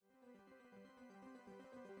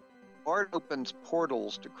Art opens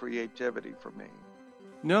portals to creativity for me.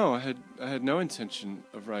 No, I had no intention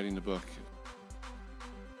of writing a book.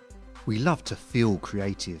 We love to feel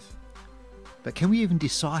creative. But can we even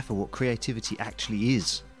decipher what creativity actually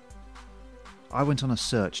is? I went on a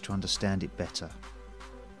search to understand it better.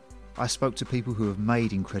 I spoke to people who have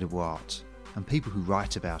made incredible art and people who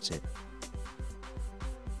write about it.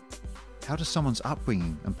 How does someone's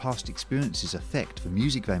upbringing and past experiences affect the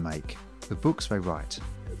music they make, the books they write?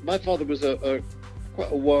 My father was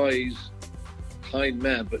quite a wise, kind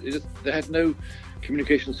man, but they had no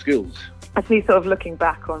communication skills. As me sort of looking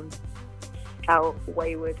back on how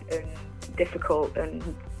wayward and difficult and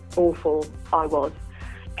awful I was,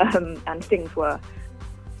 and things were.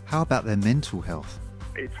 How about their mental health?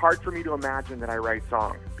 It's hard for me to imagine that I write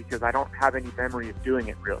songs because I don't have any memory of doing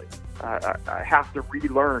it, really. I have to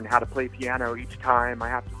relearn how to play piano each time. I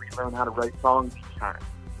have to relearn how to write songs each time.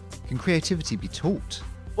 Can creativity be taught?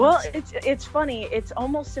 Well, it's funny. It's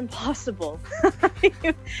almost impossible.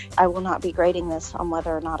 I will not be grading this on whether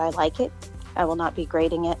or not I like it. I will not be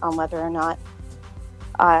grading it on whether or not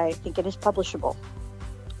I think it is publishable.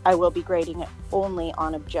 I will be grading it only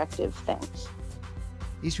on objective things.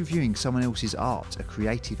 Is reviewing someone else's art a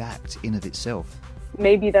creative act in of itself?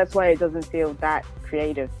 Maybe that's why it doesn't feel that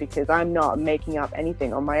creative, because I'm not making up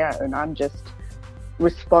anything on my own. I'm just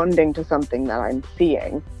responding to something that I'm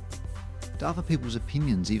seeing. Do other people's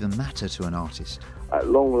opinions even matter to an artist? At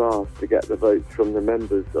long last, to get the votes from the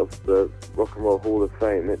members of the Rock and Roll Hall of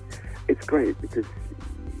Fame, it's great because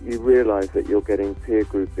you realise that you're getting peer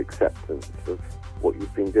group acceptance of what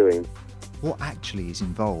you've been doing. What actually is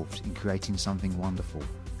involved in creating something wonderful?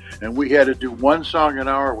 And we had to do one song an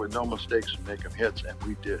hour with no mistakes and make them hits, and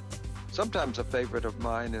we did. Sometimes a favorite of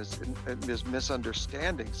mine is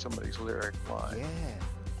misunderstanding somebody's lyric line. Yeah.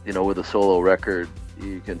 You know, with a solo record,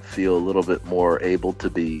 you can feel a little bit more able to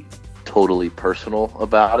be totally personal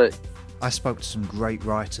about it. I spoke to some great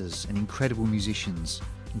writers and incredible musicians,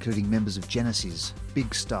 including members of Genesis,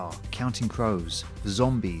 Big Star, Counting Crows, The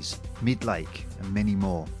Zombies, Midlake, and many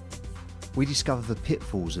more. We discovered the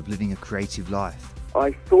pitfalls of living a creative life.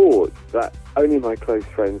 I thought that only my close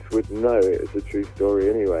friends would know it as a true story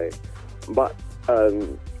anyway. But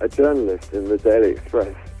a journalist in the Daily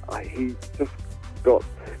Express, he just got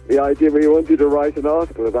the idea he wanted to write an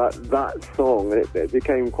article about that song, and it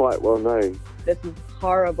became quite well known. This is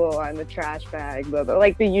horrible, I'm a trash bag, blah, blah,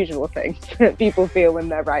 like the usual things that people feel when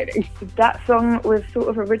they're writing. That song was sort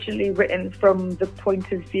of originally written from the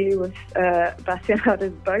point of view of Bastian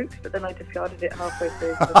Hader's boat, but then I discarded it halfway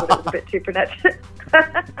through because I thought it was a bit too frenetic.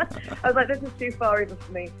 I was like, this is too far even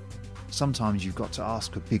for me. Sometimes you've got to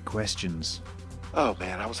ask for big questions. Oh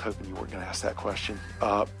man, I was hoping you weren't going to ask that question.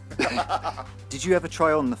 Did you ever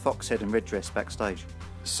try on the fox head and red dress backstage?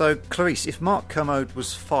 So, Clarice, if Mark Kermode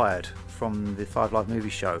was fired from the Five Live movie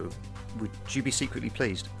show, would you be secretly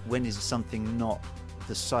pleased? When is something not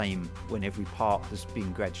the same when every part has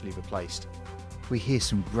been gradually replaced? We hear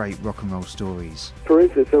some great rock and roll stories. For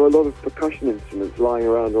instance, there were a lot of percussion instruments lying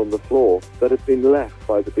around on the floor that had been left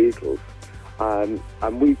by the Beatles.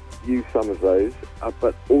 And we used some of those,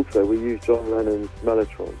 but also we used John Lennon's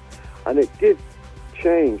Mellotron. And it did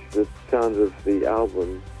change the sound of the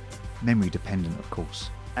album. Memory dependent, of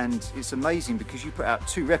course. And it's amazing because you put out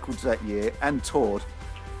 2 records that year and toured.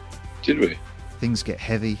 Did we? Things get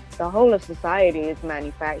heavy. The whole of society is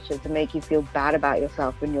manufactured to make you feel bad about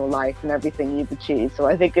yourself and your life and everything you've achieved. So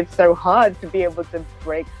I think it's so hard to be able to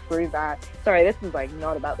break through that. Sorry, this is like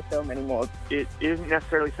not about the film anymore. It isn't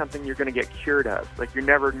necessarily something you're going to get cured of. Like you're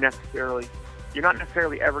not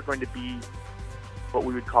necessarily ever going to be what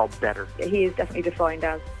we would call better. He is definitely defined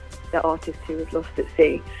as the artist who was lost at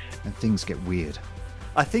sea. And things get weird.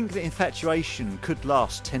 I think that Infatuation could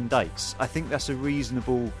last 10 dates. I think that's a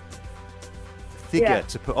reasonable figure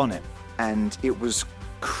to put on it. And it was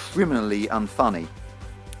criminally unfunny.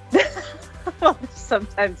 Well,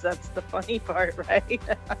 sometimes that's the funny part, right?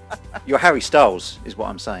 You're Harry Styles, is what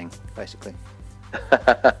I'm saying, basically.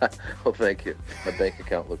 Well, thank you. My bank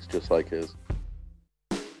account looks just like his.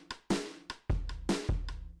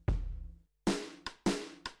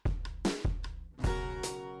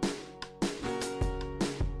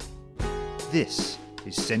 This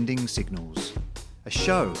is Sending Signals, a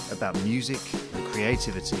show about music and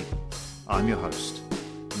creativity. I'm your host,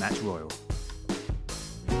 Matt Royal.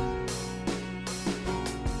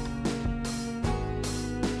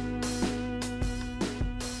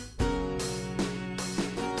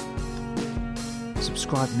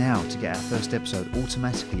 Subscribe now to get our first episode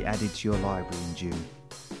automatically added to your library in June.